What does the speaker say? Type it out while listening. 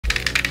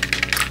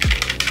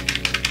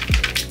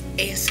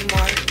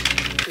ASMR.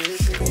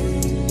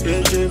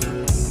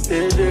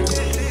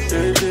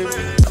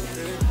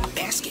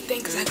 Basket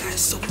thing, cause I got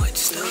so much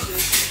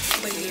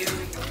stuff. But yeah,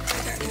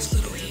 I got this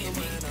little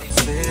handmade thing.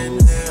 Sitting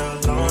there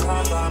alone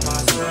all by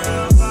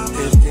myself.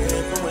 It's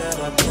different when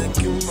I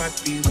think you might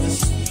be with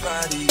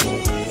somebody.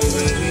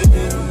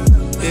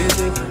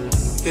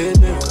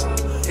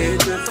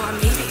 So I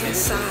made it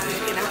inside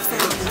and I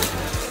found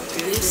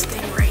this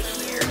thing right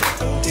here.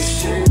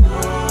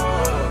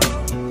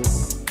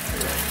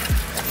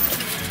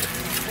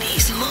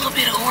 These little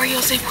bit of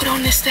Oreos they put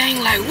on this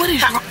thing, like what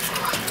is wrong?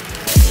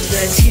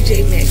 The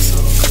TJ Maxx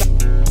song.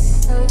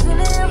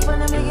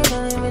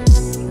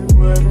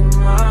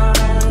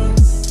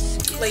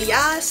 But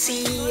y'all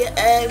see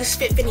this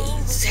fit finna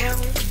eat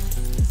sound,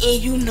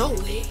 and you know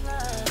it.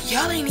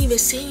 Y'all ain't even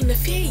seen the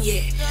fit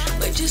yet,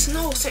 but just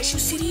know since you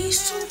see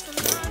these two,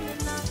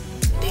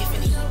 they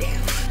finna eat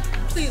down.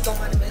 Please don't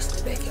mind the mess in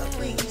the back, y'all.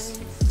 Please,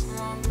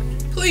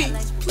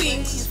 please,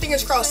 please.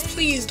 Fingers crossed.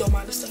 Please don't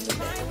mind the stuff in the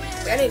back.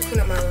 But I need to clean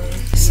up my room.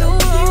 So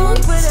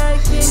cute.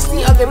 This is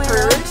the other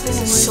purse.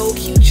 This is so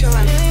cute, y'all.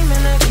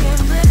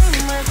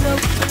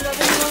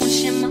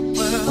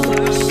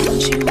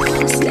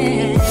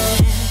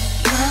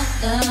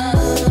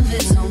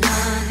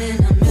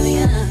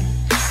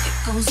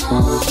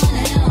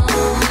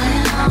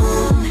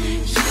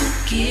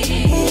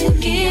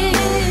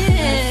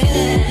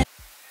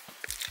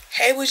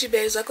 Hey bougie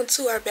babes, welcome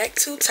to our back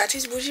to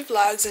Tati's Bougie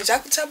Vlogs. And y'all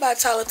can tell by the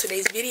title of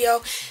today's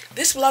video,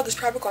 this vlog is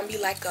probably gonna be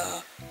like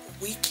a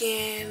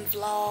weekend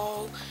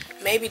vlog,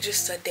 maybe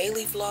just a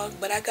daily vlog,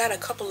 but I got a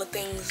couple of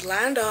things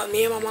lined up.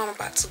 Me and my mom are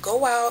about to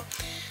go out,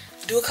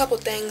 do a couple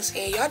things,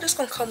 and y'all just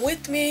gonna come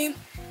with me.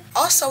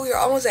 Also, we are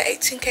almost at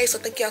 18K, so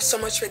thank y'all so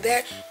much for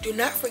that. Do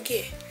not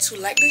forget to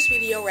like this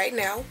video right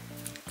now,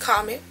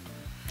 comment,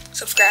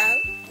 subscribe,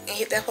 and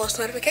hit that post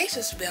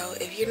notifications bell.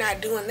 If you're not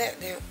doing that,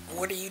 then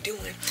what are you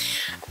doing?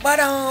 But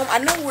I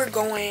know we're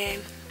going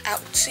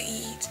out to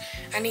eat.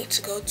 I need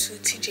to go to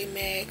TJ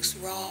Maxx,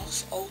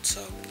 Ross,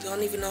 Ulta.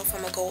 Don't even know if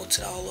I'm gonna go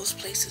to all those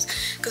places,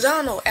 cause I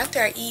don't know, after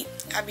I eat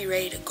I'll be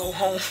ready to go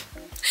home.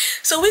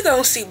 So we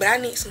gonna see, but I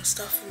need some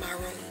stuff in my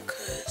room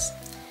cause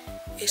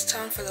it's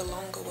time for the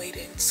long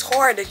awaited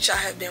tour that y'all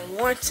have been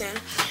wanting.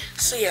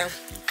 So yeah,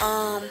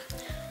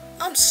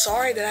 I'm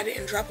sorry that I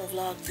didn't drop a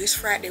vlog this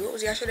Friday. What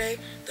was yesterday?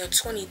 The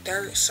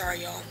 23rd.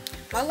 Sorry y'all,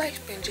 my life's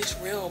been just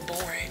real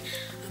boring.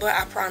 But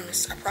I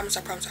promise.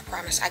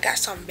 I got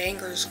some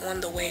bangers on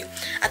the way.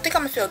 I think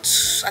I'm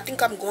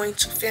going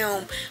to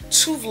film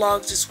 2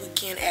 vlogs this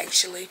weekend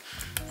actually.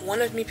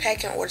 One of me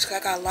packing orders, cause I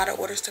got a lot of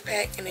orders to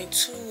pack, and then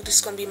 2, this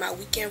is gonna be my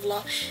weekend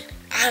vlog.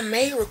 I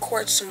may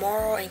record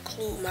tomorrow,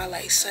 include my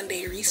like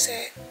Sunday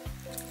reset.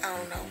 I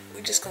don't know.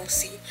 We just gonna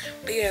see.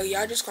 But yeah,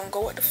 y'all just gonna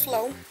go with the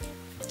flow.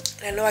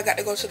 And I know I got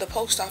to go to the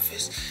post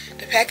office.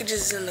 The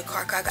packages is in the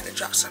car, cause I got to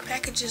drop some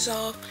packages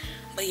off.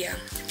 But yeah,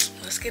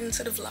 let's get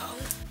into the vlog.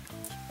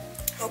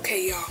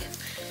 Okay y'all,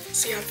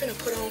 see I'm finna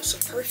put on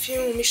some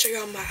perfume. Let me show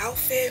y'all my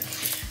outfit.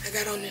 I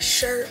got on this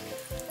shirt,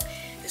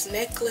 this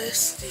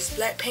necklace, these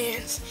black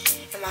pants,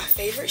 and my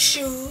favorite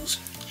shoes.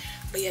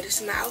 But yeah, this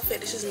is my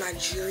outfit. This is my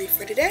jewelry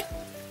for today.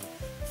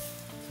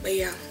 But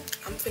yeah,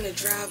 I'm finna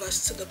drive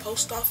us to the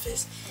post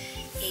office,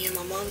 and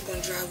my mom's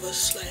gonna drive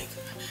us, like,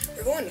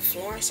 we're going to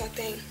Florence I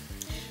think.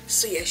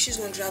 So yeah, she's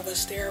gonna drive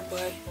us there,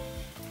 but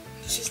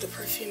this is the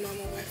perfume I'm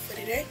gonna wear for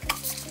today.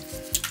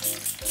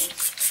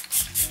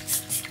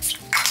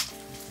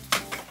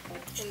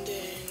 And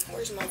then,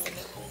 where's my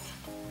vanilla?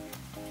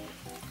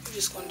 I'm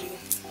just gonna do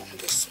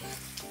this one.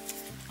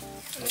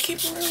 I'm gonna keep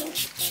it real.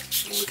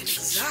 You looking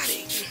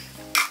exotic.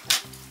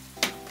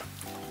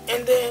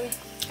 And then,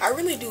 I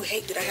really do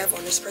hate that I have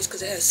on this purse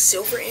because it has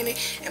silver in it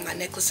and my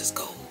necklace is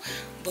gold.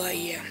 But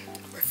yeah,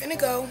 we're finna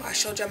go. I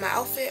showed y'all my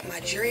outfit, my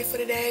jewelry for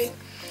today,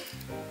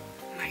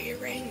 my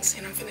earrings,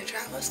 and I'm finna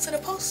drive us to the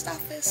post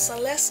office. So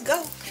let's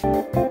go.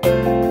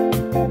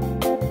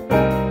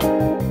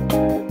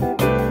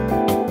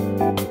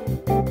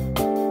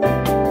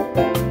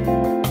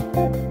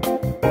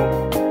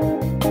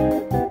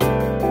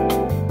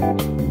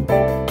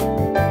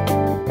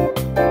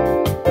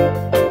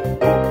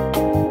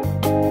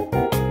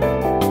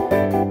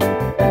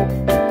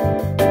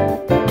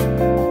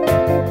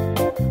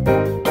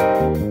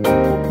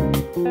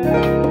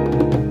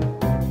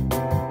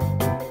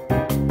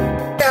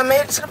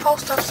 To the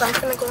post office, I'm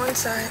finna go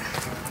inside.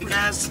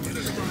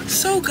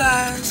 So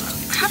guys,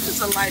 how does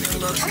the lighting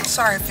look? I'm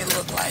sorry if it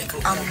look like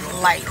I'm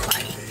light.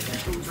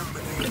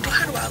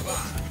 How do I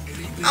look?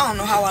 I don't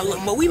know how I look,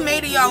 but we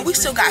made it, y'all. We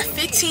still got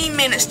 15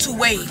 minutes to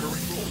wait,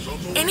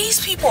 and these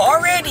people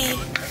already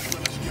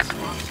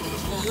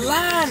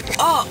lined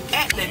up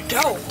at the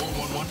door.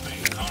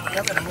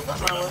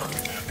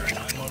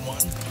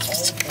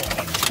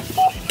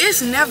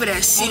 It's never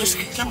that serious.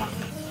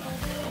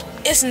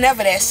 It's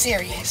never that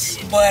serious,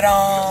 but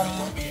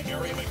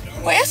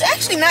it's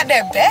actually not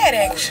that bad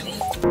actually.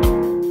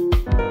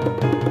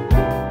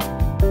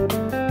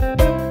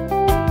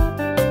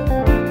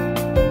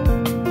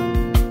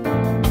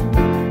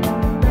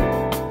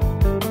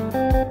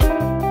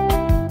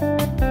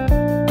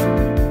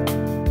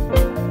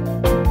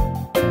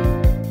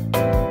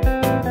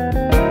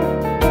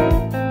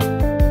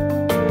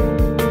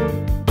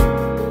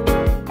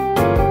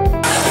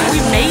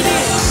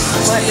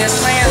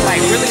 playing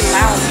like really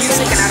loud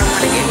music and I don't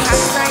want to get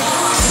copyrighted.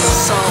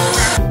 So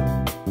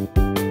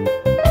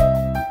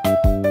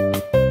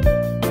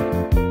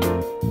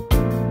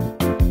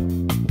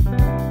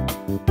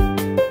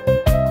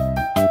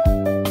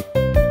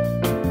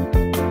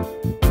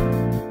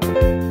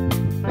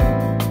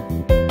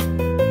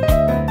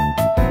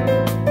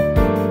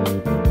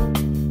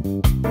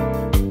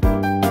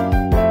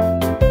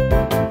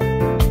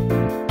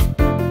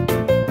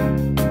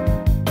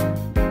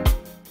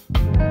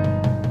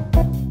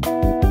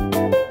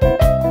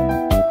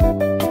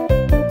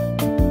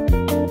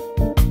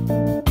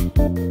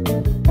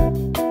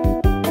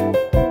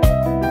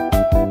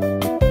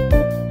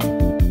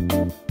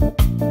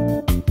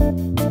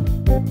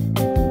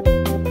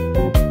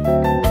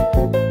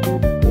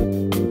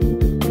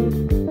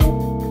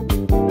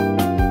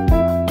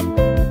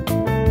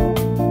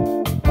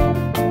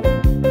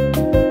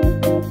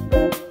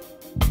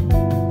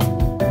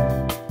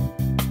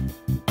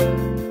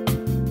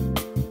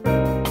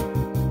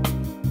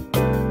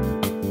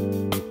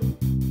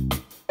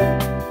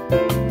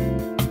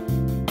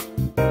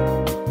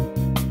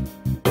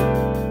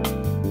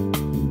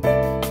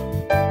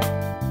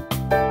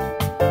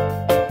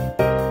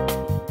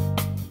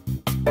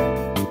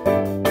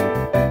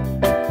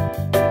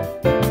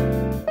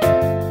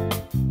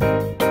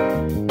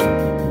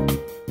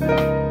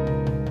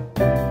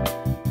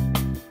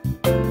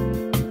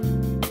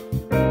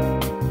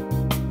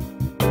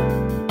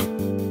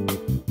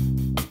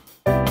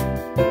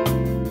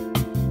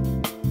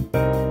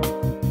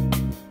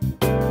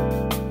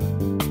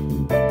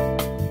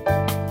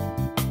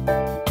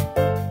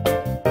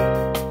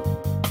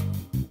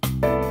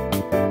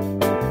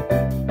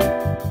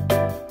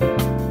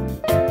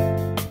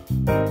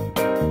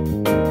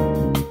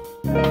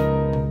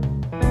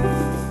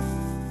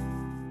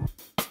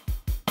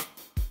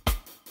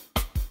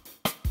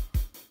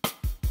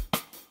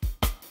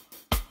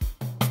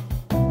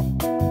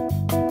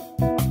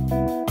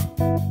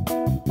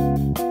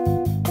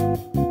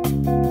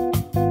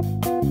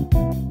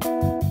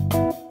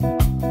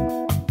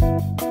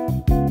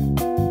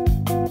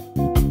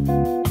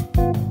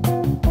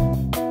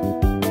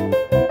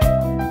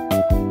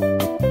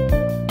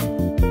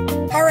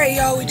alright,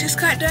 y'all, we just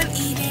got done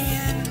eating.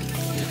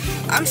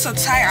 I'm so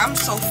tired, I'm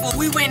so full.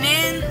 We went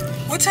in,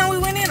 what time we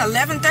went in?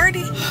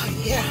 11:30?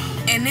 Yeah.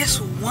 And it's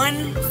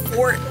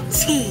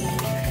 1:14.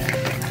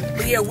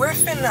 But yeah, we're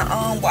finna,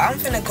 well, I'm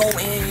finna go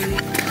in,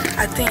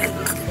 I think,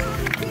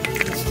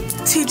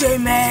 TJ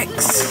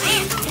Maxx,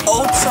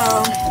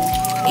 Ulta,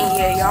 and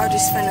yeah, y'all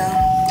just finna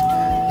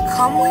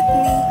come with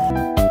me.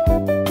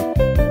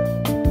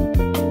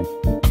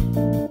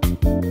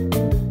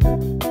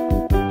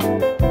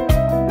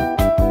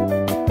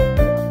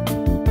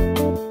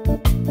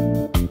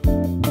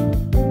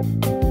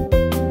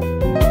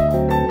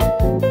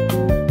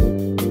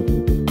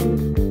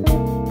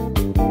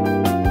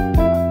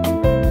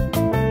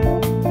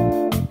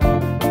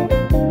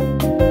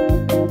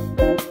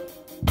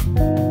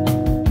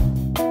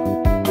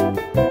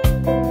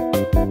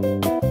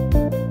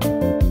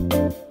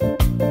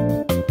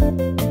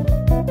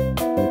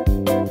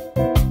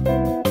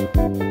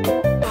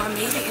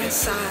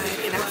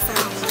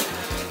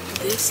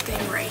 This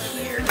thing right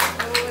here,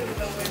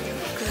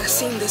 because I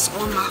seen this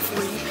on my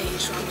For You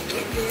page, so I'm gonna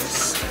get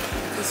this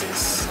because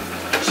it's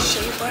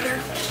shea butter,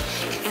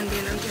 and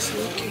then I'm just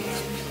looking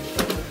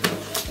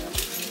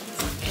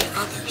at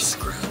other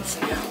scrubs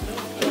now.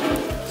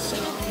 So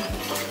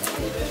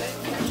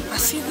I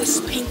see this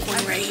pink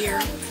one right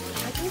here.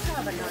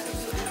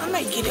 I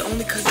might get it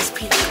only because it's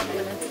pink.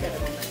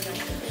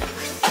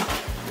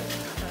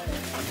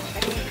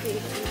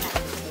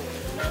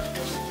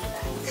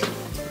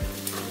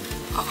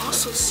 I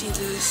also see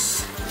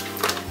this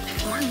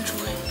orange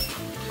one.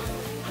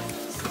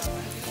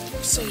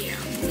 So yeah,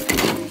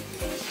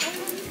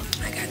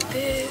 I got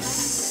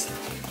this.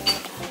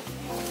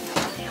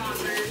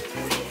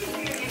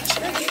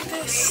 Should I get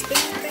this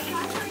thing?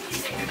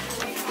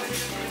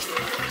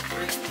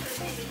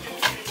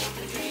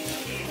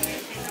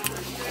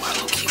 I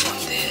low-key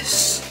want this.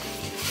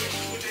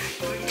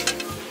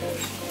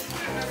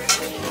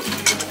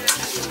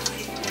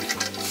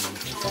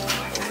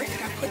 Where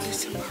did I put this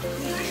in my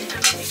room?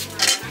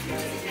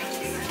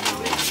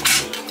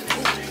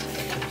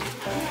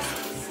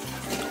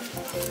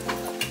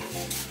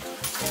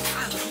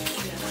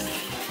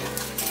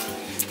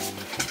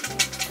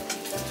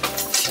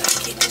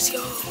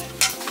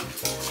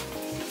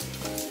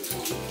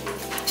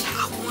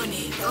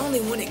 I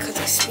only want it because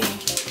it's me.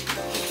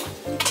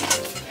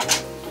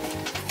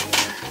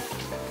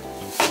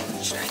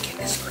 Should I get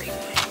this great one?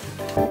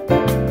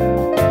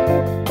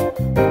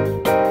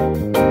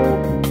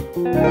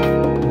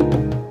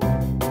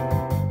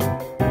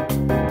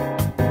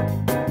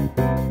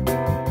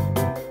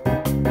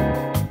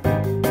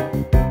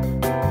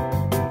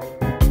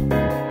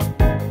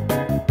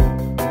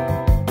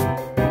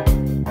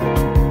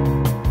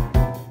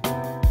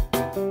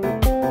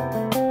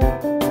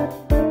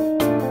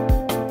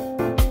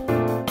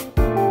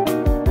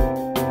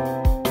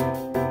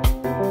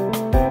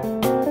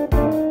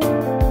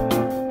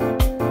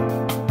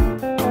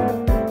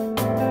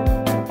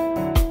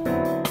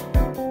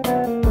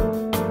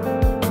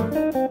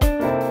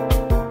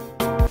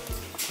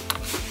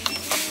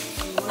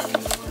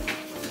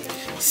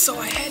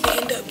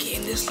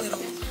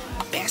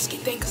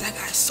 because I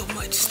got so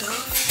much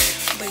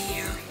stuff. But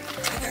yeah,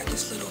 I got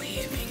this little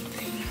headband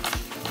thing.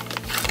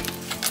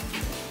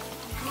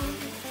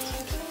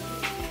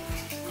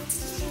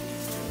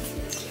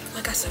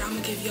 Like I said, I'm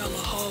gonna give y'all a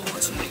haul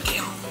once when I get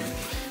home,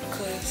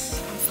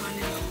 because I'm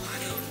finding a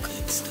lot of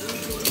good stuff.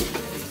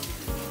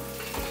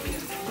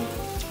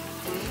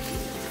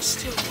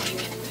 Still want to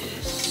get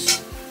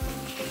this.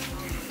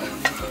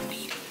 I'll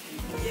need it.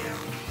 Yeah.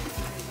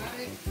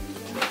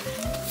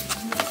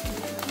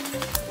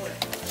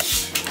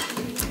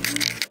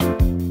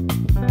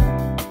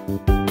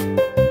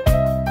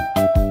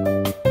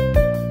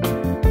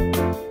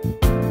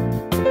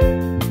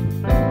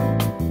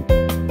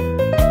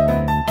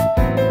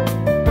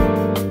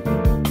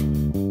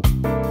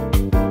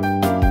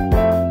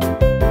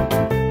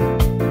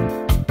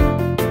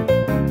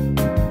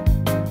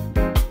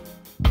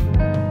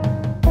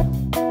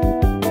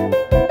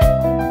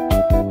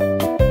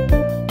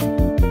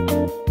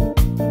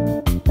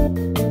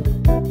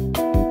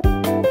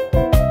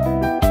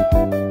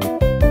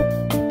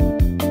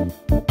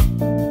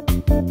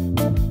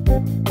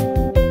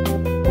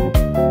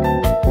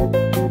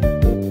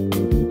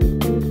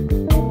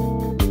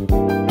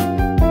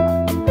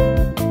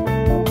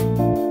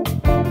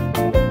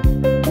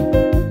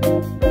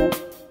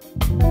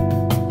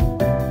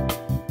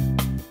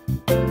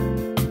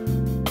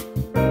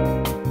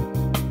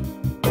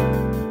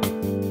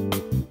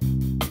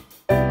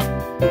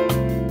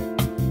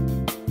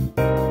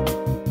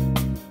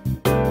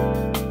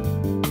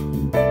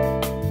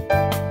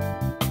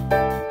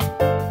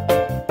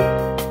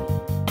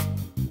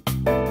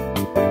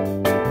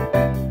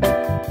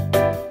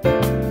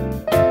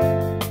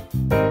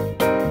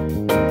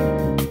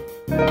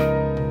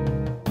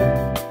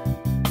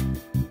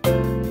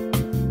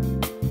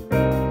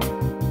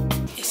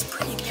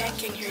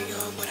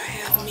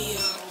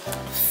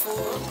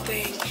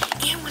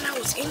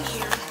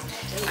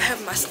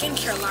 My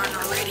skincare line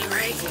already,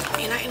 right?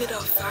 And I ended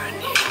up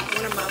finding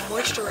one of my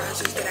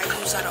moisturizers that I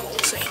use out of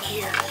Ulta in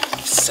here.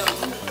 So,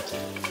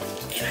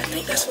 and I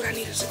think that's what I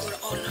needed to go to.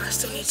 Oh no, I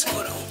still need to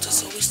go to Ulta,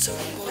 so we still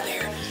gonna go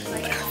there.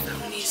 But I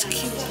found these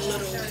cute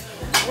little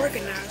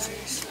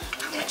organizers.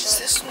 How much is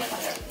this one?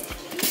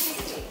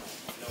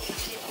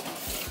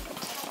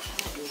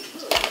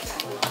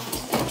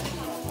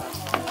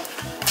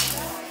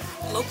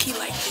 Low key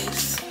like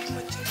this.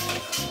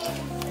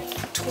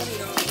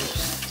 $20.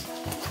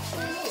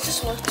 Is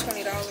this worth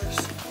 $20?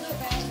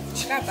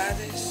 Should I buy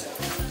this?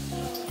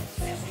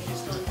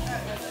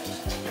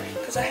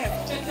 Because I have.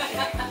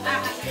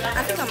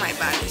 I think I might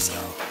buy this,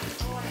 y'all.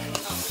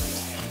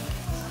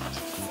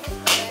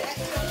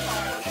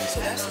 So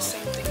that's the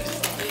same thing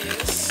as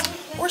this.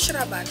 Or should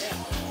I buy that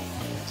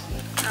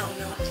one? I don't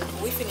know.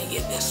 We finna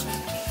get this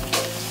one.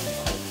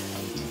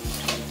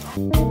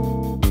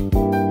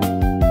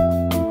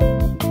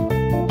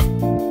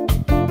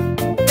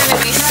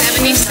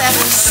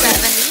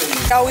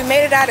 Y'all, we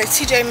made it out of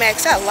TJ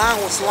Maxx. That line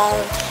was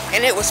long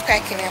and it was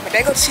packing there. But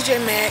they go to TJ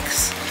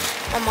Maxx.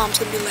 My mom's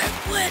gonna be like,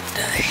 what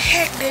the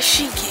heck did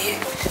she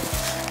get?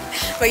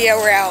 But yeah,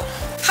 we're out.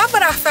 How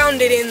about I found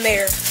it in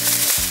there?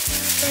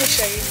 Let me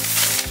show you.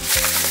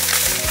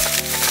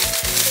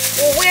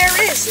 Well, where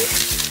is it?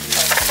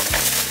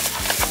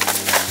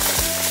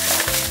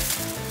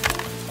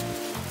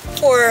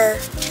 For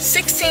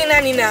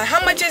 $16.99.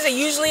 How much is it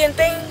usually in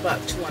things?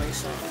 About 20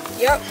 something.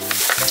 Yep.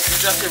 You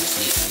dropped your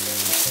receipt?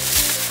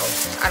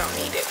 I don't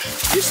need it.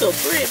 You're so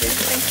pretty.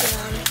 Thank you,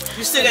 Mommy.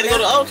 You still gotta go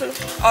to Ulta?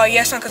 Oh,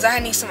 yes, because I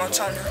need some more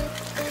toner.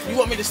 You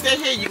want me to stay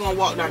here? You gonna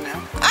walk down now?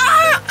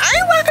 I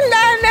ain't walking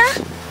down there.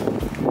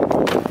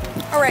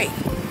 All right.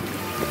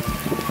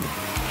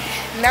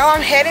 Now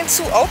I'm heading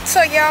to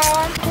Ulta,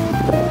 y'all.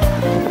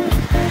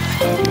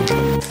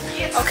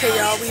 Okay,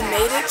 y'all, we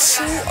made it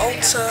to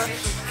Ulta.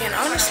 And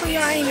honestly,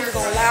 I ain't even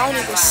gonna lie, I don't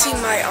even see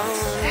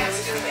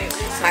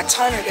my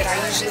toner that I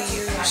usually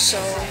use. So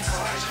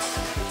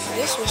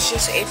this was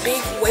just a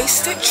big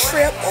wasted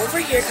trip over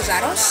here because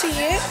I don't see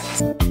it.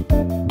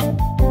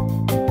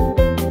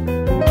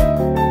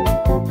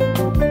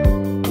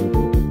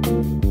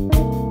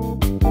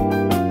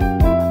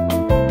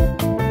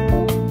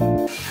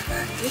 I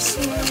got this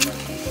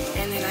one,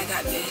 and then I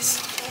got this.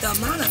 The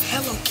amount of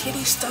Hello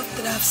Kitty stuff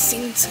that I've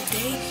seen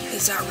today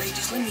is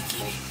outrageous. Let me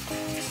get it.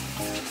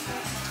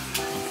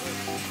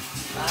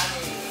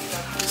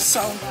 So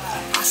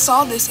I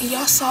saw this and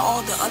y'all saw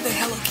all the other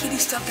Hello Kitty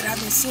stuff that I've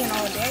been seeing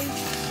all day.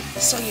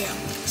 So yeah,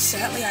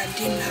 sadly I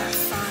did not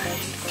find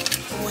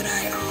what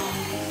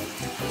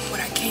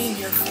I came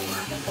here for.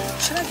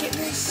 Should I get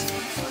this?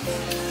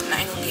 No,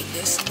 I ain't gonna get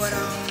this, but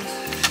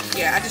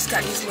yeah, I just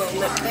got these little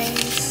lip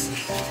things,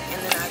 and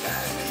then I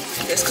got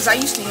this because I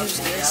used to use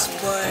this,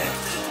 but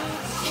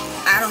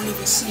I don't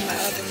even see my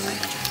other one.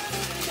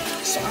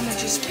 So I'm gonna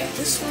just get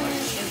this one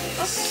and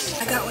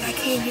this. I got what I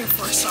came here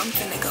for, so I'm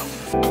finna go.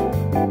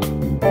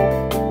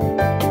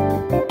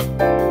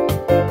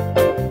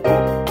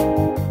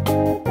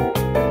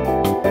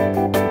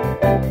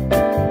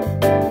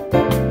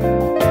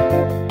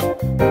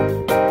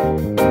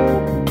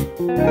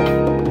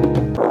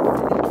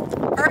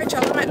 Alright,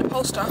 y'all, I'm at the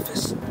post office.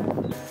 office.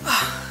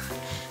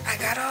 I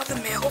got all the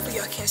mail. Hopefully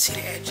y'all can't see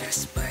the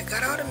address, but I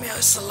got all the mail.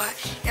 It's a lot,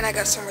 and I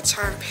got some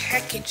return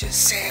packages.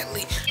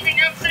 Sadly. Anything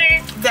else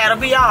today? That'll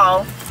be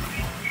all.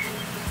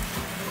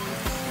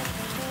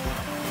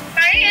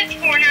 It's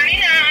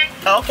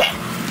 $4.99. Okay.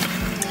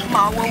 Come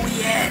on, where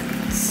we at?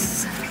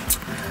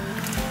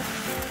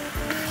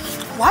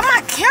 Why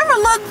my camera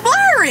look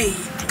blurry?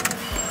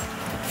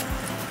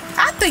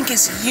 I think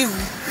it's you.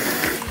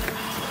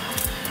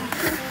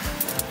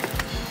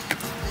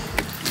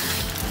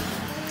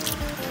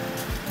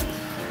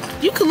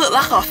 You could look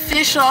like a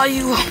fish all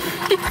you want.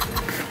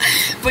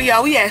 But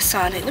y'all, we at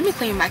Sonic. Let me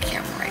clean my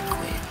camera right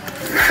quick.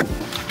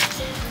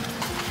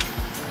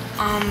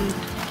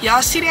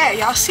 Y'all see that?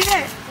 Y'all see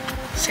that?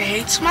 Say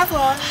hey to my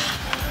vlog.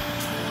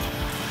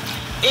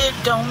 It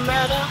don't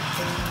matter.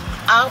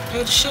 I'll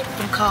pay the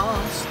shipping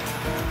cost.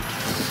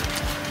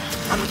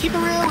 I'm gonna keep it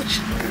real with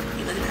you.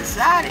 You looking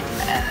exotic.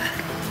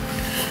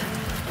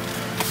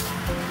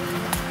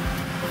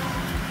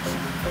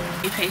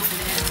 You pay for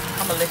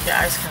that. I'm gonna lick your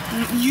ice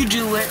cream. You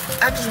do it.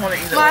 I just want to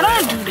eat it. Well, I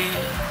don't do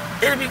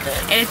that. It'll be good.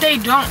 And if they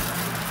don't,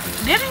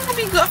 that ain't gonna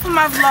be good for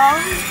my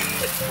vlog.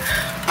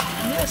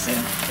 Yes,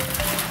 yeah.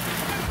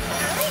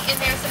 And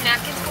there's some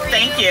napkins for you.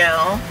 Thank you.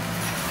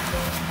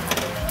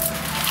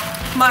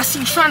 Marcy,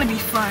 you trying to be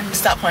fun.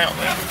 Stop playing with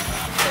me.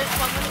 There's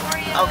one for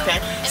you. Okay.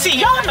 See,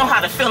 y'all know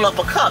how to fill up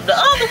a cup. The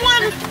other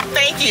one,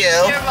 thank you.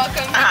 You're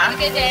welcome. Have a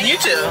good day. You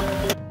too.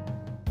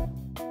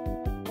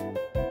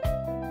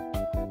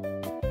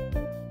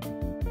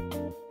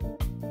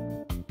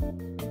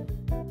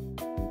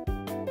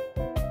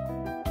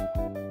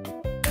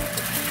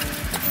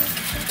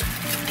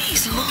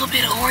 These little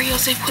bit of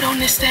Oreos they put on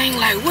this thing,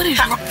 like, what is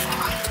wrong?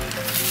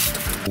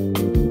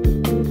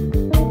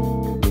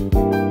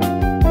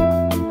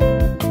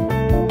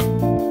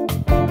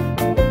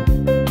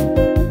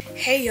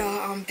 Hey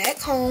y'all, I'm back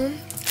home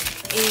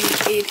and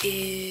it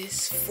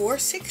is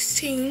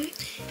 4:16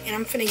 and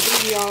I'm finna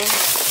give y'all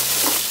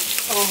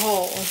a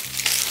haul.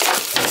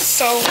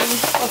 So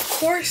of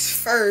course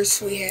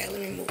first we had,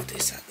 let me move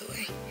this out the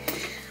way.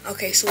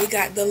 Okay, so we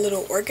got the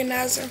little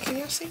organizer. Can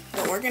y'all see?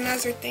 The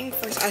organizer thing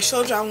first. I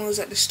showed y'all when I was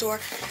at the store.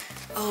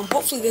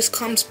 Hopefully this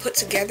comes put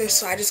together,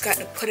 so I just got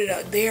to put it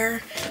up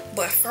there.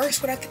 But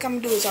first, what I think I'm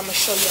going to do is I'm going to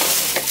show y'all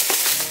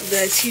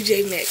the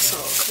TJ Maxx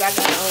haul, because I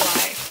got a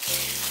lot.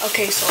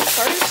 Okay, so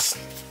first,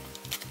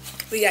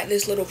 we got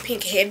this little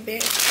pink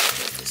headband.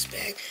 This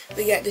bag.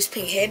 We got this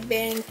pink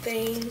headband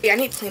thing. Yeah, I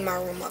need to clean my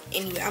room up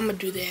anyway. I'm going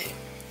to do that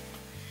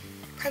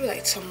probably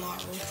like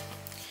tomorrow.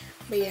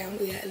 But yeah,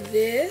 we got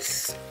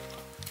this.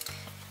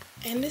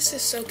 And this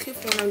is so cute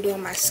for when I'm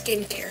doing my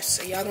skincare.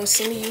 So y'all gonna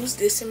see me use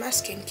this in my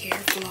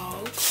skincare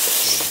vlog.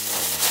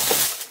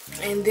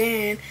 And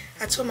then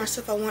I told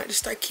myself I wanted to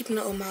start keeping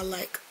up with my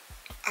like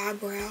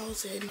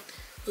eyebrows and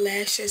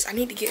lashes. I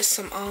need to get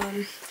some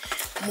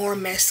more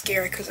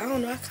mascara, because I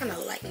don't know, I kind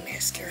of like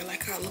mascara,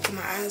 like how I look in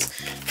my eyes.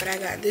 But I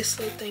got this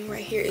little thing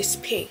right here. It's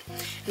pink.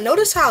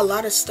 Notice how a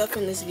lot of stuff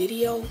in this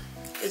video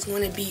is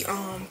going to be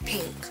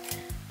pink,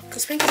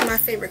 because pink is my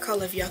favorite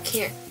color if y'all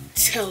can't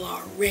tell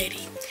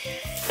already.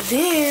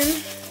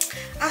 Then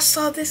I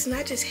saw this and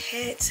I just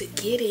had to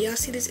get it. Y'all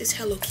see this? It's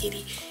Hello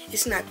Kitty.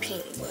 It's not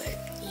pink, but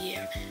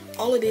yeah,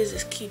 all it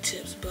is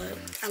Q-tips, but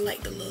I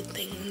like the little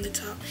thing on the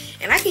top.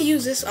 And I can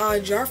use this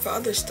jar for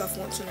other stuff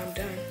once when I'm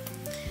done.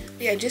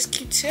 But yeah, just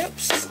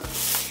Q-tips.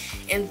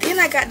 And then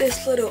I got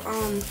this little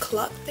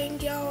clock thing,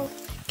 y'all.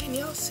 Can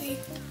y'all see?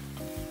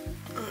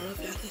 I don't know if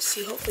y'all can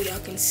see. Hopefully y'all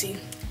can see.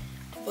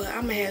 But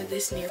I'm gonna have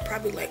this near,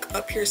 probably like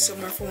up here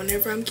somewhere for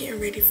whenever I'm getting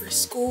ready for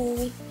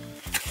school.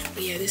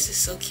 But yeah, this is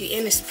so cute,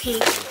 and it's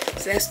pink.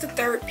 So that's the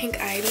third pink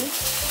item.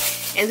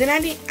 And then I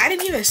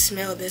didn't even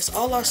smell this.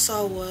 All I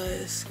saw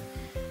was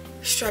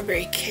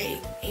strawberry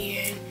cake,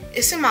 and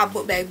it's in my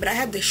book bag. But I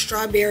have the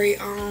strawberry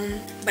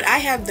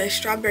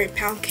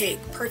pound cake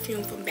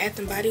perfume from Bath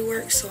and Body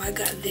Works. So I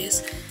got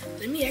this.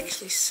 Let me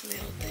actually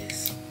smell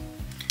this.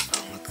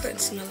 I couldn't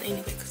smell it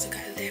anyway because I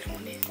got that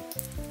on it.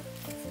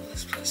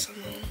 Let's put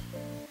some on.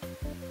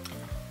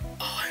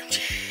 OMG.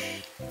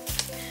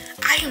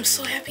 I am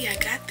so happy I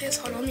got this.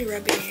 Hold on, let me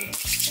rub it in.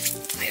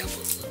 My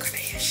elbows look kind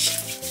of ashy.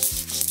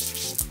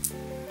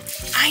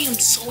 I am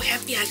so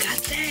happy I got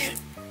that.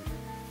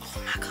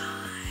 Oh my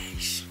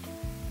gosh.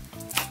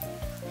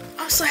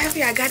 I'm so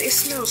happy I got it. It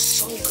smells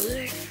so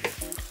good.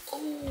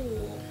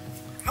 Oh,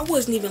 I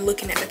wasn't even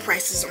looking at the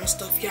prices on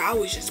stuff, y'all. I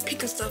was just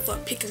picking stuff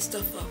up.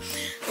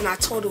 When I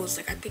told it was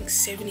like, I think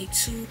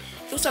 72.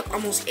 It was like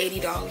almost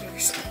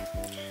 $80.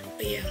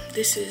 But yeah,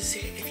 this is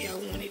it if y'all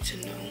wanted to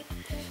know.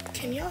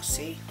 Can y'all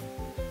see?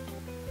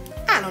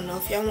 I don't know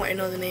if y'all want to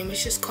know the name.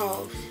 It's just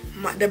called,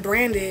 the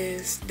brand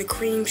is The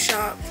Cream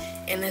Shop,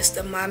 and it's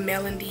the My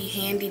Melody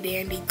Handy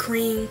Dandy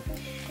Cream,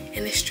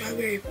 and it's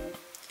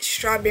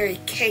strawberry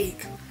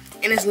cake,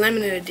 and it's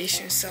limited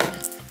edition. So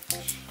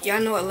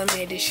y'all know what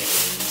limited edition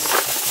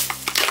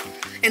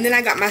means. And then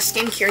I got my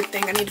skincare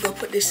thing. I need to go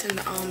put this in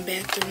the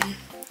bathroom.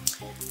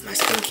 My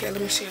skincare.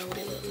 Let me show y'all what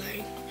it look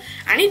like.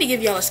 I need to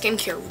give y'all a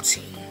skincare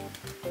routine.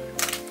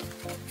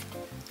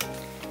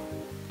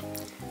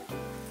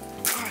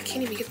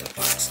 can't even get the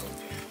box open.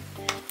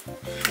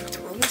 I'm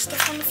throwing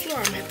stuff on the floor.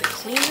 I'm gonna have to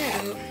clean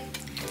that up.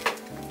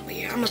 But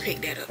yeah, I'm gonna pick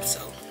that up,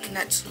 so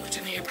not too much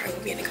in here. Probably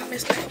gonna be in the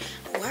comments like,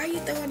 why are you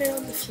throwing it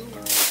on the floor?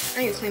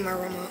 I need to clean my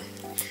room up.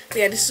 But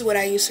yeah, this is what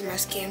I use for my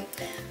skin.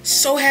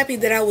 So happy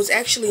that I was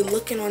actually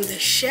looking on the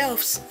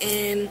shelves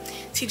in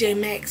TJ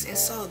Maxx and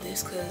saw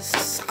this,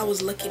 because I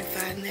was lucky to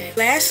find that.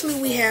 Lastly,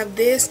 we have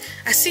this.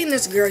 I seen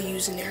this girl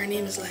using it. Her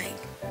name is like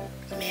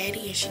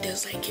Maddie, and she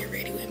does like get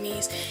ready with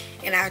me's.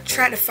 And I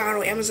tried to find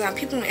it on Amazon.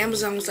 People on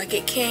Amazon was like,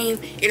 it came,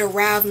 it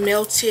arrived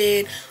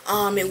melted,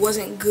 it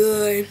wasn't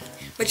good.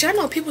 But y'all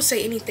know people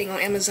say anything on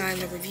Amazon in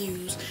the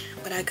reviews,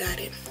 but I got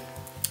it.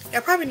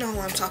 Y'all probably know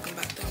who I'm talking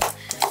about though,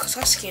 because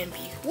her skin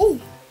be,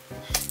 woo,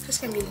 her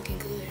skin be looking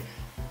good.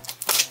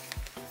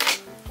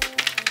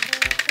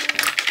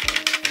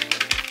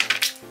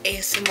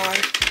 ASMR.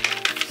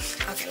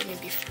 Okay, let me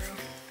be for real.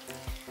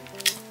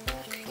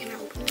 Okay, can I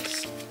open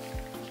this?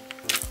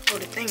 Oh,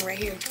 the thing right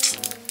here.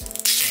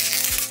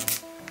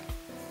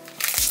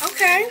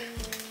 Okay.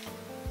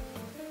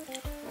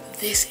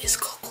 This is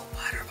cocoa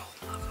butter. Oh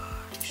my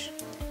gosh.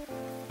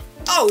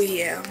 Oh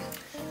yeah.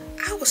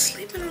 I was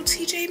sleeping on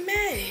TJ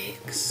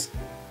Maxx.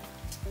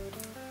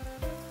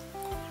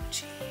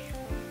 OMG.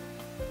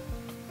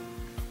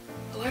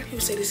 A lot of people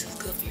say this is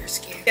good for your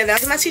skin. Yeah, that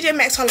was my TJ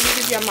Maxx haul. Let me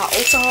give you my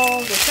Ulta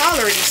haul, which y'all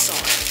already saw.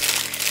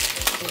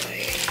 But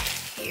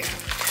yeah.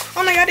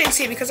 Oh no, y'all didn't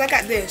see it because I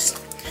got this.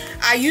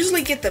 I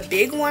usually get the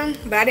big one,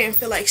 but I didn't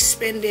feel like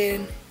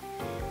spending,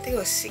 I think it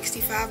was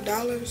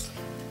 $65.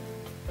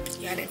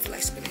 Yeah, I didn't feel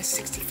like spending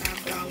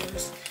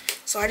 $65.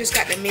 So I just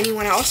got the mini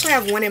one. I also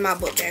have one in my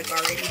book bag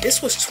already.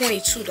 This was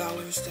 $22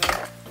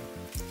 though.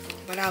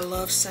 But I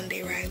love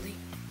Sunday Riley.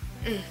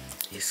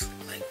 It's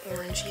like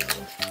orange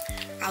yellow.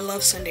 I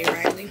love Sunday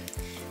Riley.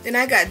 Then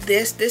I got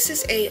this. This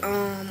is a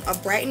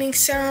brightening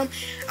serum.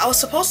 I was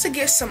supposed to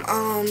get some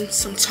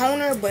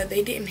toner, but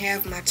they didn't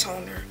have my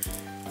toner.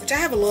 Which I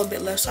have a little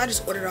bit left, so I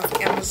just ordered off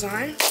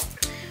Amazon.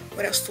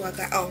 What else do I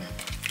got? Oh,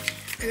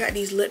 I got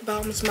these lip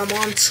balms. My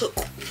mom took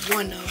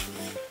one of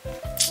them.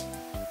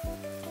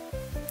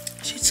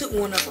 She took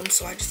one of them,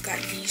 so I just got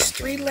these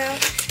 3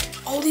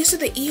 left. Oh, these are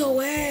the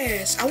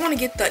EOS. I want to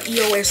get the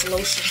EOS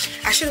lotion.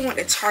 I should have went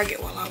to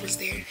Target while I was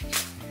there.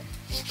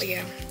 But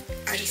yeah,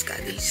 I just got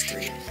these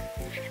 3.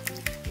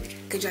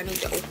 Because y'all need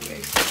to open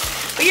it.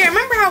 But yeah,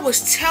 remember I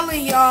was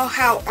telling y'all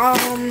how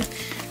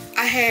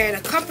I had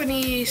a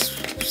company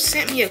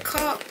sent me a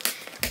cup.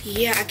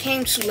 Yeah, I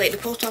came too late. The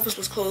post office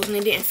was closed and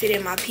it didn't fit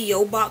in my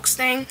P.O. box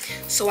thing.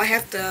 So I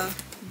have to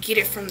get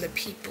it from the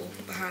people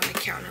behind the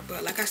counter.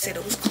 But like I said,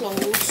 it was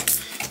closed.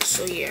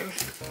 So yeah.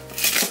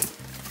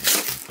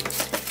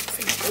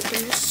 I'm gonna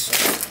open this.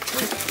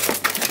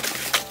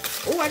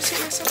 Oh, I just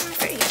hit myself in the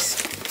face.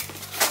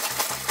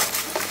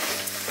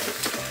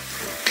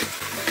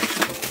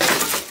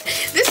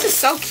 This is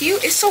so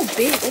cute. It's so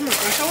big. Oh my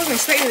gosh, I wasn't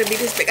expecting it to be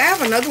this big. I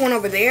have another one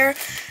over there.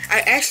 I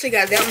actually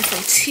got that one from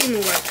Temu,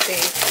 I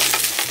think.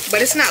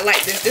 But it's not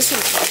like this. This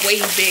one's way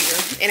bigger.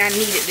 And I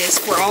needed this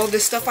for all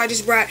this stuff I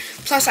just brought.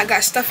 Plus, I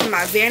got stuff in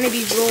my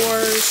vanity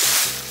drawers.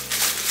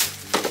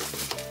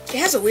 It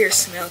has a weird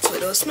smell to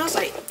it, though. It smells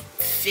like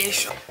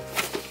fish.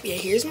 Yeah,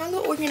 here's my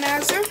little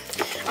organizer.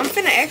 I'm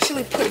finna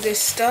actually put this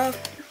stuff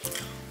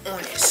on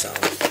it. So,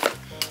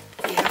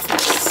 yeah, I'm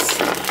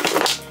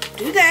finna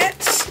do that.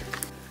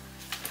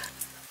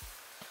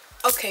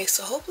 Okay,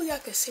 so hopefully y'all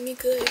can see me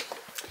good.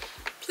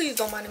 Please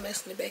don't mind the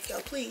mess in the back,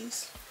 y'all.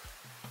 Please.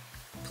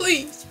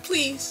 Please,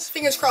 please.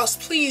 Fingers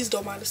crossed. Please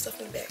don't mind the stuff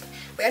in the back.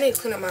 But I need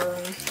to clean up my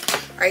room.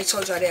 I already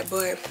told y'all that,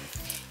 but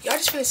y'all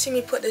just gonna see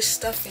me put this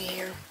stuff in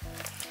here.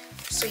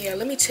 So yeah,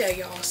 let me tell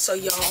y'all. So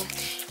y'all,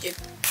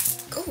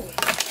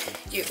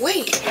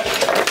 wait.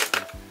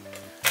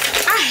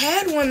 I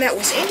had one that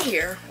was in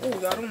here. Oh,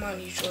 y'all don't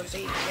mind these drawers.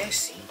 They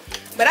messy.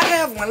 But I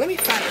have one. Let me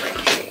find it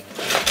right here.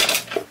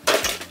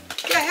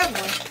 Yeah, I have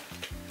one.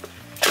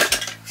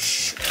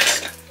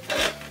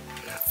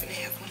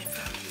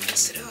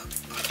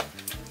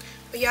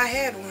 But yeah, I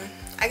had one.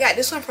 I got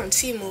this one from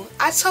Temu.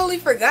 I totally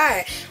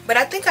forgot. But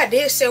I think I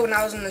did say when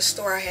I was in the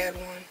store I had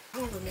one. I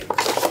don't remember.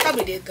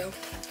 Probably did though.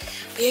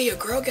 But yeah, your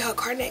girl get her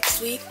car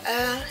next week.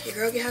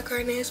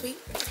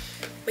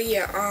 But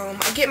yeah,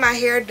 I get my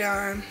hair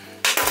done.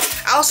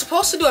 I was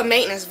supposed to do a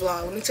maintenance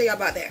vlog. Let me tell y'all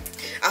about that.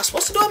 I was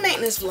supposed to do a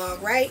maintenance vlog,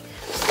 right?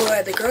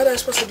 But the girl that was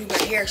supposed to do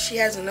my hair, she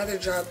has another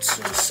job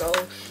too. So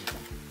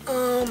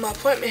my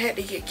appointment had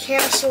to get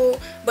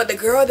canceled. But the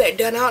girl that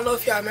done, I don't know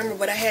if y'all remember,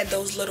 but I had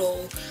those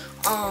little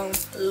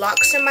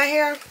locks in my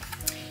hair.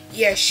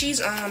 Yeah, she's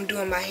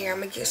doing my hair. I'm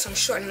gonna get some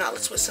short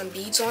knotless with some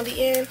beads on the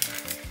end.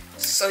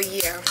 So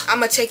yeah, I'm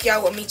gonna take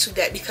y'all with me to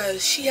that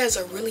because she has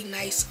a really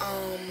nice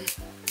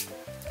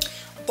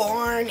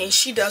barn and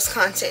she does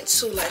content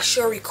too. Like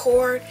she'll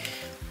record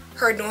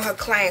her doing her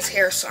client's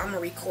hair, so I'm gonna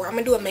record. I'm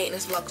gonna do a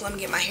maintenance vlog because I'm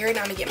gonna get my hair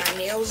done and get my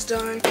nails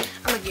done.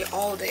 I'm gonna get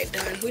all that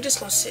done. We're just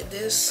gonna sit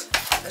this.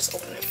 Let's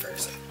open it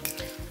first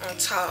on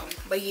top.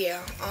 But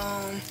yeah,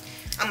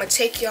 I'm gonna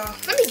take y'all.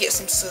 Let me get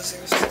some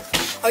scissors.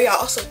 Oh yeah, I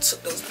also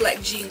took those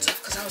black jeans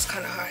off because I was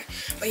kind of hot.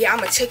 But yeah, I'm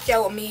gonna take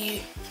y'all with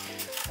me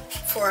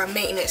for a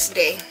maintenance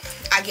day.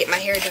 I get my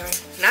hair done.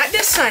 Not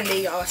this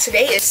Sunday, y'all.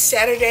 Today is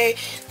Saturday,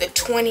 the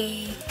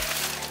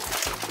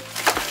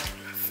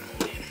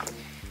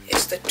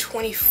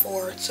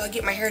 24th. So I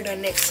get my hair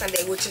done next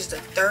Sunday, which is the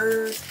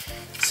 3rd.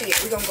 So yeah,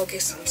 we're gonna go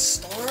get some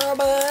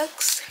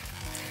Starbucks.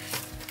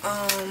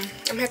 I'm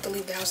gonna have to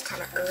leave the house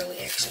kind of early,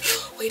 actually.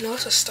 Wait, no,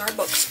 it's a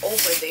Starbucks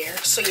over there.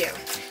 So yeah,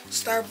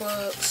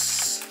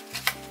 Starbucks,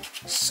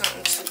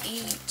 something to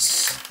eat,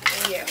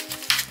 and yeah.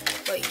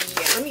 But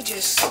yeah, let me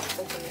just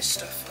open this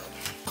stuff up.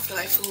 I feel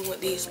like fooling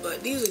with these,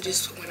 but these are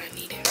just when I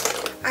need them.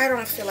 I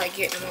don't feel like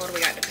getting them all the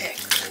way out the pack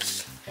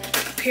because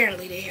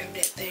apparently they have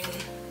that thing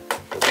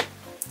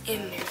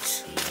in there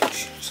too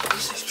much. So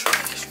this is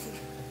trash.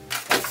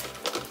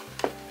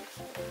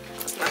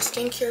 My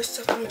skincare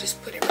stuff, I'm gonna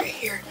just put it right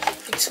here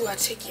until I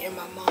take it in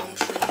my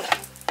mom's room.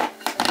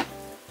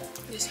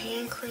 This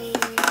hand cream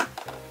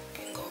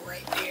can go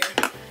right there.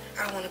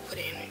 I don't want to put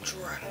it in a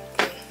drawer.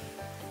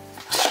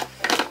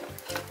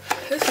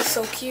 This is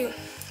so cute.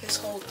 This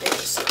whole thing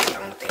is so cute. I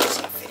don't think it's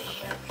gonna fit in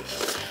here.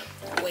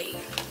 Wait.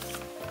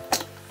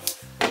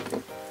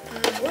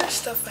 Where's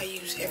stuff I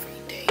use every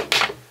day?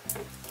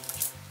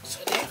 So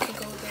that can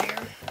go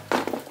there.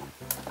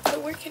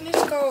 But where can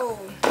this go?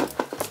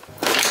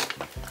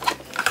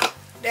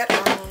 That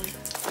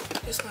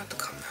it's not to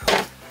come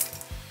out.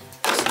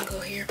 This can go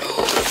here.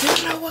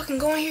 You know what can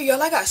go in here?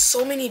 Y'all, I got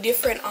so many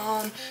different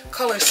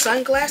color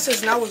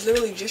sunglasses, and I was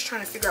literally just trying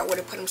to figure out where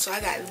to put them. So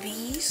I got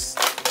these.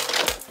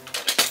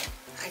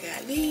 I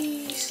got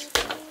these.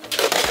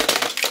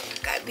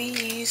 Got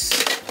these.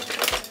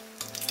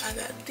 I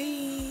got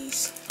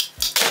these.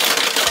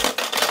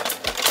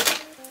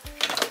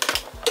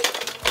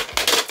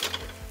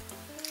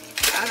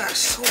 I got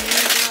so many,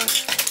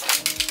 guys.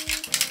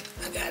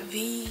 I got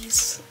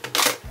these.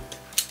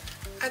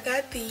 I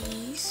got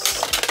these.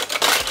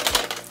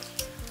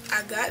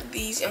 I got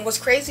these. And what's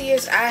crazy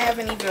is I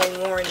haven't even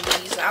worn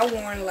these. I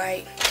worn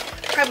like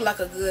probably like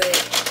a good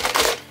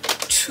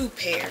 2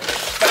 pair.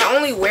 But I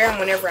only wear them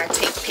whenever I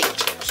take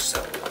pictures.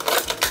 So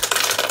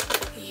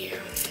yeah.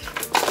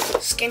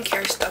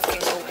 Skincare stuff can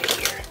go in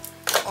here.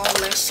 All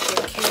less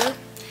skincare.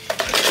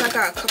 I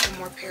got a couple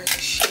more pairs of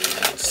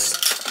shades.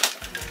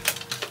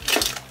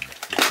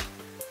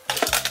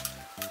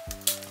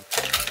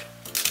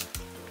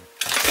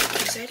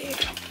 Is that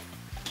it?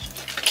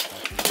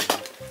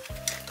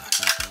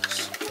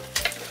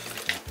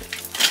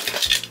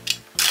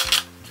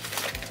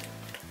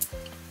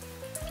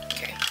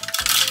 Okay.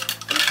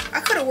 I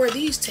could have wore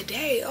these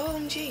today.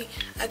 OMG.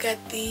 I got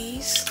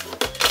these.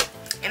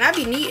 And I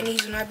be needing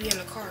these when I be in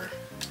the car.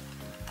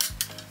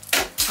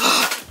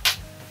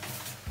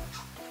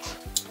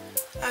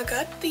 I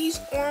got these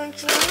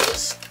orange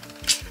ones.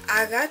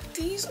 I got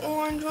these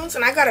orange ones.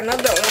 And I got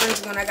another orange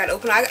one I got to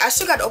open. I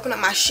still got to open up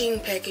my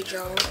Shein package,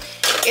 y'all.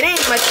 It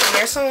ain't much in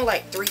there. It's only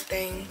like 3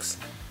 things.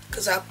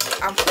 Because I'm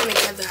putting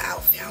together an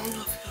outfit. I don't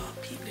know if y'all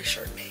peep the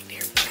shirt back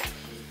there. But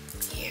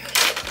yeah.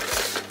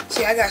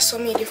 See, I got so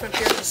many different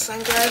pairs of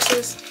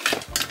sunglasses.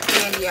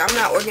 And yeah, I'm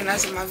not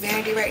organizing my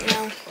vanity right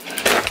now.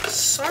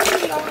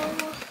 Sorry, y'all.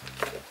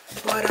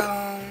 But,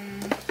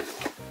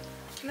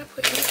 can I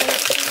put anything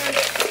else in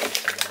there?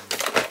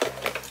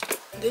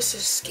 This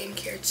is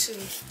skincare too.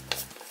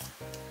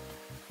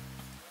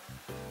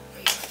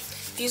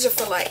 These are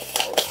for like,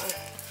 hold on,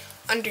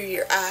 under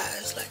your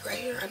eyes, like right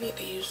here. I need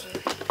to use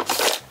them.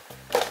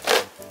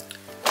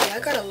 Yeah, I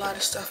got a lot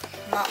of stuff.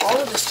 All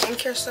of the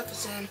skincare stuff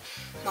is in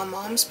my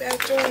mom's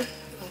bathroom. I'm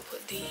gonna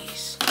put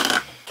these.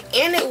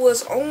 And it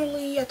was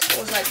only, I think it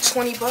was like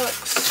 20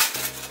 bucks.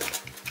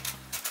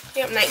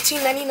 Yep,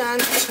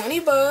 $19.99, 20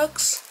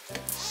 bucks.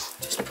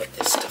 Just put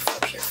this stuff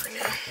up here for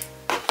now.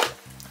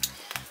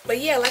 But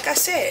yeah, like I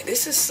said,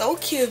 this is so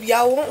cute. If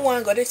y'all want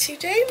one, go to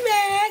TJ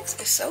Maxx.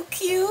 It's so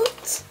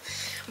cute.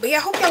 But yeah,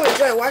 I hope y'all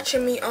enjoy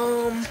watching me.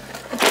 Oh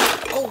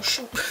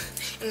shoot.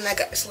 And I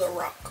got this little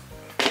rock.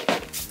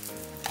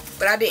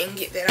 But I didn't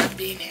get that. I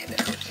didn't have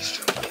that. I was just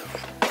showing y'all.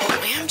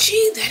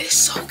 OMG, that is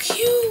so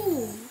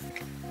cute.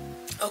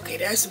 Okay,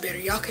 that's better.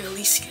 Y'all can at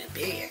least see the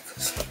bed,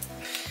 because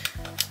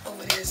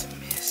over there's a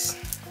mess.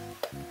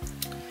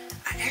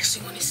 I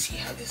actually want to see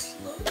how this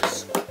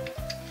looks.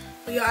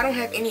 But yeah, I don't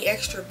have any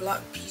extra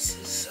block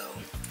pieces, so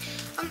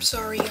I'm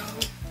sorry,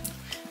 y'all.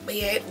 But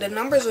yeah, the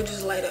numbers will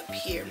just light up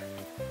here.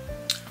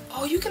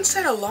 Oh, you can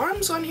set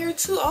alarms on here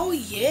too. Oh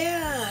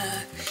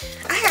yeah,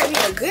 I had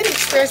a good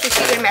experience with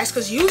TJ Maxx,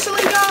 because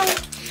usually, y'all,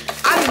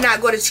 I do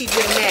not go to TJ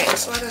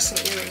Maxx. So I got some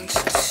earrings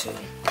too.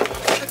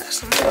 I got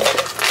some more.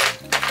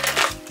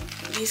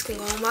 These can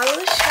go on my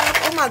little shop.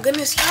 Oh my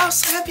goodness, y'all,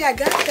 so happy I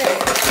got that.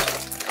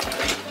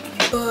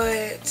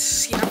 But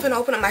yeah, I'm gonna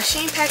open up my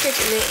Shein package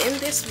and then end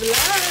this vlog.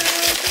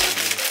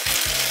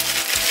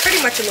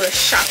 Pretty much a little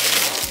shopping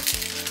haul.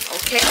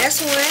 Okay, that's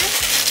 1.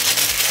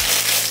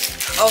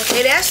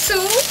 Okay, that's 2.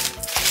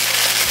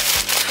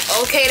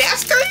 Okay,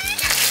 that's 3.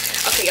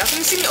 Okay, y'all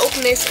can see me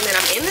open this and then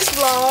I'm in this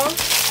vlog.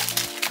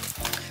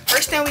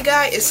 First thing we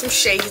got is some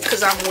shades,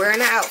 because I'm wearing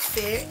an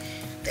outfit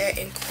that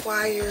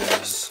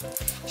requires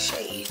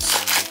shades.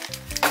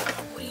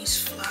 These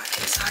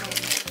flies, I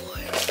don't know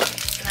what.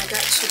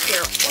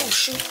 hair. Oh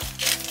shoot.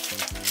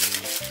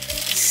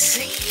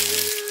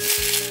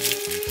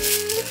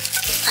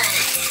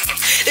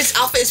 This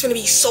outfit is gonna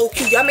be so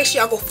cute. Y'all make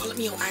sure y'all go follow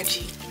me on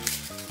IG.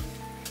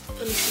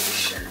 Let me see this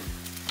shirt.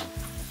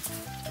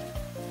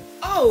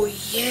 Oh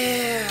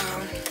yeah.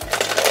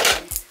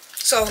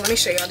 So let me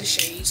show y'all the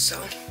shades.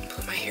 So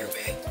put my hair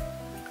back.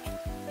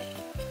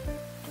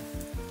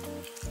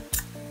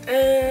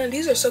 And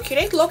these are so cute.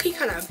 They low-key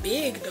kind of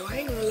big though. I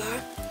ain't gonna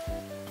lie.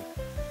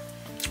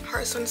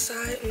 Hearts on the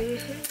side.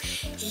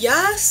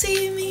 Y'all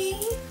see me?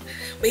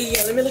 But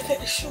yeah, let me look at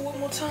the shoe one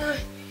more time.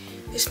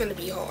 It's gonna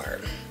be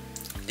hard.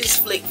 This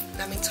flick,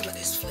 I mean, talking about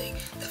this flick.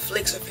 The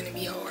flicks are gonna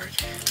be hard.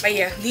 But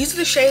yeah, these are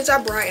the shades I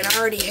brought, and I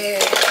already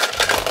had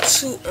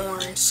 2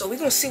 orange. So we're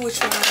gonna see which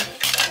one.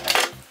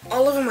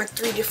 All of them are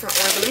 3 different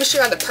orange. But let me show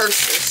y'all the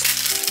purses.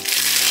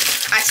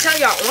 I tell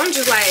y'all, orange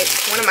is like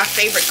one of my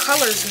favorite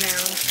colors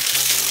now.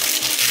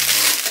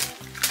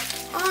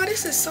 Oh,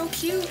 this is so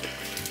cute.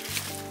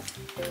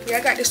 Yeah,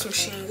 I got this from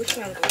Shein. Which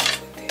one goes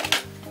with it?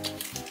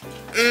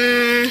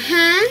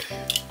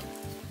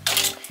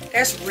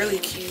 That's really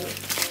cute.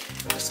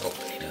 Let's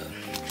open it up.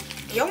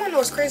 Y'all wanna know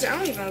what's crazy? I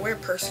don't even wear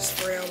purses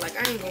for real. Like,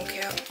 I ain't gonna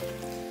cap.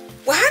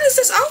 Well, how does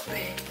this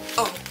open?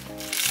 Oh.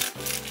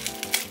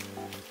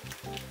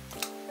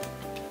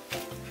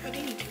 How do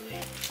you do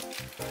it?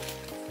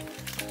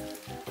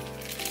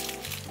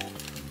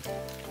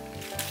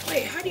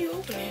 Wait, how do you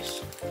open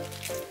this?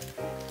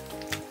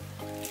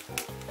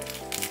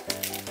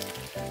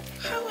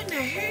 How in the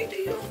heck do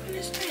you open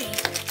this thing?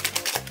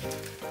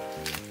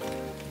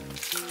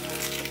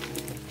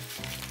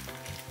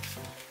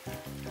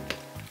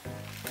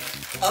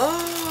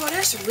 Oh,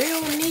 that's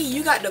real neat.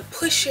 You got to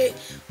push it,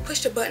 push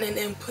the button, and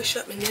then push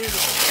up, and then it'll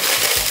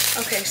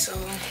open. Okay, so.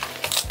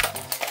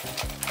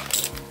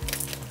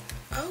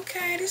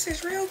 Okay, this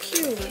is real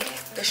cute.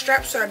 The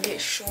straps are a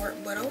bit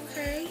short, but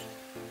okay.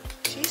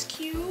 She's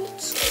cute.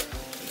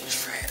 Let me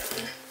try it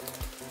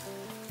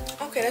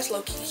on. Okay, that's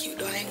low-key cute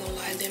though, I ain't gonna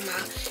lie. And then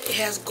it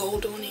has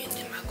gold on it, and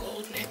then my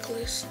gold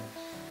necklace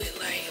with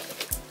like,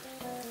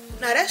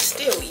 now that's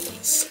still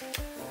ease.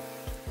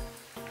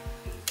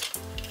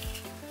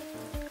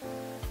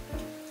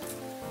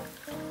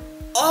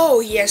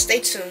 Oh yeah, stay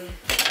tuned.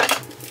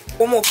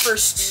 One more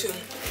purse too.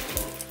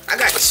 I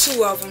got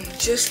 2 of them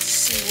just to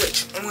see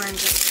which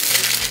orange.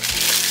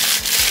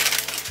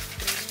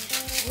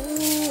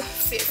 Ooh,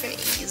 fit finna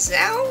ease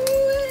out.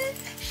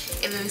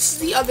 And then this is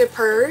the other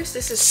purse.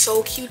 This is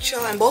so cute,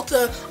 y'all. And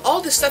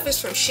all the stuff is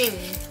from Shein.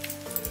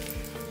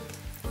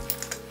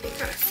 They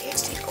kind of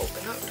fancy to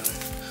open up though.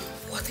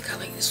 Oh, I think I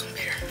like this one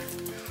better.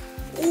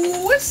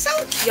 Ooh, it's so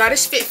cute. Y'all,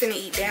 this fit finna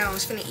eat down.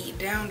 It's finna eat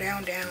down,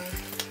 down, down.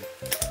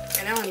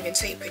 And I don't even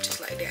take pictures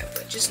like that,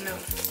 but just know.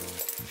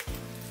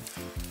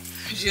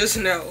 Just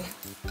know.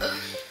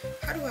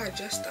 How do I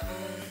adjust the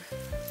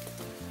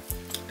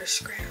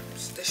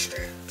straps? The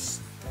straps.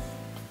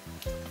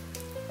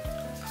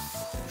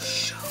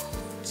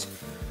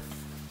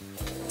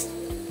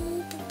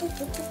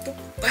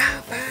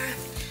 Bye bye.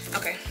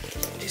 Okay,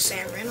 I'm just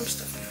saying random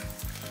stuff now.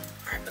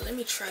 Alright, but let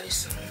me try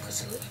this on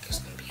because it looks like it's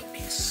gonna be a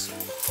bit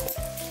small.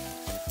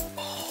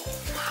 Oh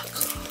my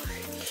god.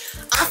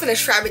 I'm finna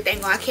try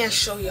everything on. I can't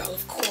show y'all,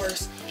 of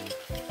course.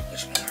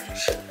 Which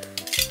orange?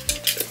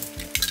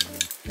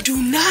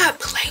 Do not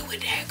play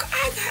with that.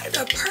 I got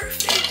the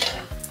perfect.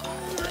 Oh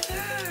my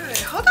god.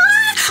 Hold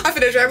on. I'm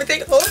finna try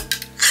everything on.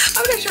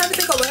 I'm gonna try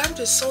everything on, but I'm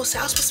just so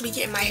sad. I'm supposed to be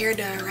getting my hair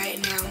done right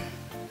now.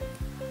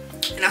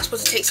 And I'm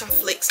supposed to take some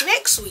flicks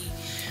next week.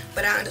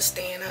 But I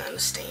understand, I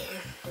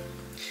understand.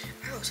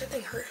 Ouch, that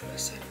thing hurt on the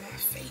side of my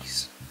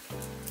face.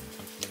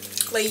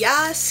 But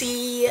y'all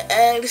see,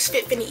 this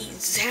fit finna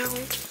eat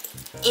down.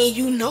 And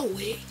you know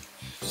it.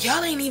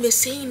 Y'all ain't even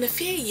seen the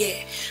fit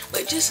yet.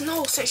 But just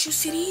know, since you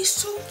see these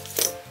 2,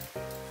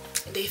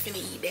 they finna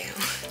eat down.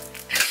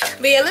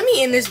 But yeah, let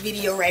me end this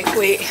video right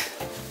quick.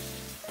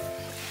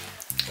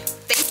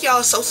 Thank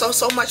y'all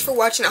so much for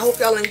watching. I hope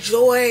y'all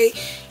enjoyed,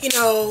 you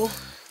know,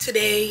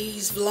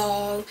 today's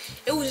vlog.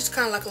 It was just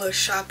kind of like a little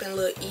shopping,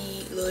 little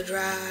eat, little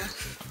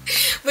drive.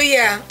 But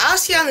yeah, I'll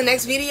see y'all in the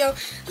next video.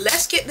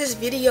 Let's get this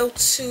video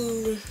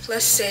to,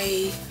 let's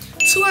say,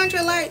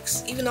 200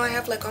 likes, even though I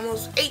have like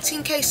almost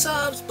 18k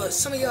subs, but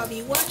some of y'all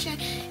be watching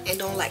and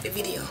don't like the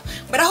video.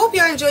 But I hope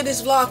y'all enjoyed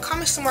this vlog.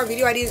 Comment some more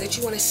video ideas that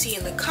you want to see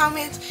in the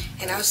comments,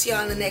 and I'll see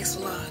y'all in the next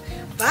vlog.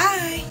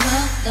 Bye.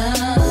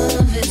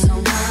 Love is a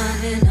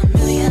 1 in a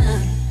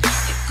million.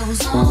 It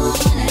goes on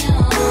and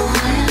on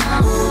and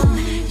on.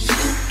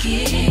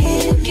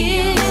 You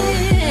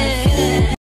give